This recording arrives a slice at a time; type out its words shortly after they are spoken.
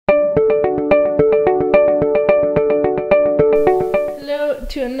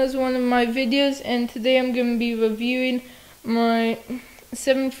to another one of my videos, and today I'm going to be reviewing my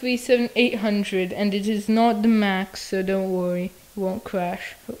 737-800, and it is not the Max, so don't worry, it won't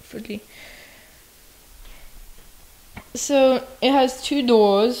crash, hopefully. So it has two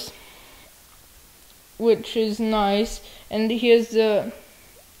doors, which is nice, and here's the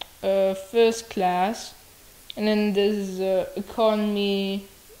first class, and then there's economy,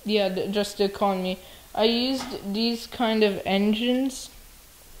 just the economy. I used these kind of engines,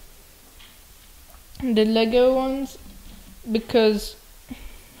 the Lego ones, because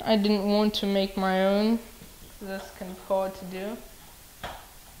I didn't want to make my own. That's kind of hard to do.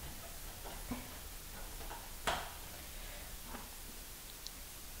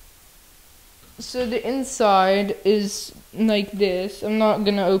 So the inside is like this. I'm not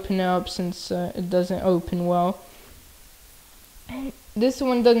gonna open it up since it doesn't open well. This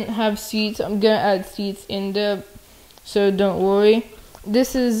one doesn't have seats. I'm gonna add seats in there, so don't worry.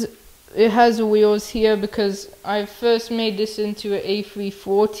 It has wheels here because I first made this into an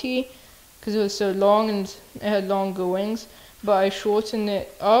A340 because it was so long and it had longer wings, but I shortened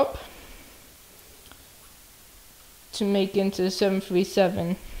it up to make it into the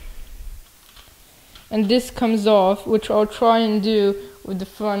 737. And this comes off, which I'll try and do with the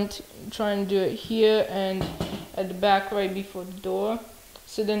front, try and do it here and at the back right before the door,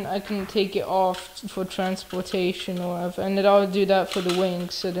 so then I can take it off for transportation or whatever, and then I'll do that for the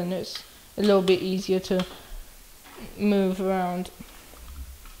wings, so then it's a little bit easier to move around.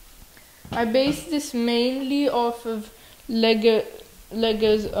 I based this mainly off of Lego's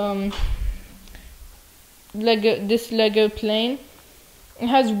this Lego plane. It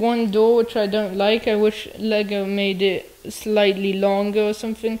has one door which I don't like. I wish Lego made it slightly longer or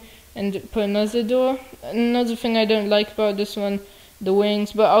something and put another door. Another thing I don't like about this one, the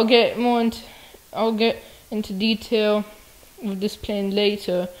wings, but I'll get into detail with this plane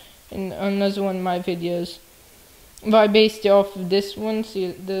later in another one of my videos. But I based it off of this one,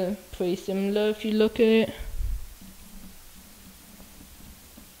 so they're pretty similar if you look at it.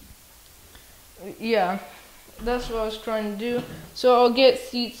 Yeah, that's what I was trying to do. So I'll get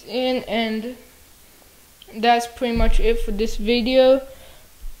seats in, and that's pretty much it for this video.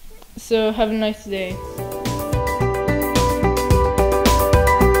 So have a nice day.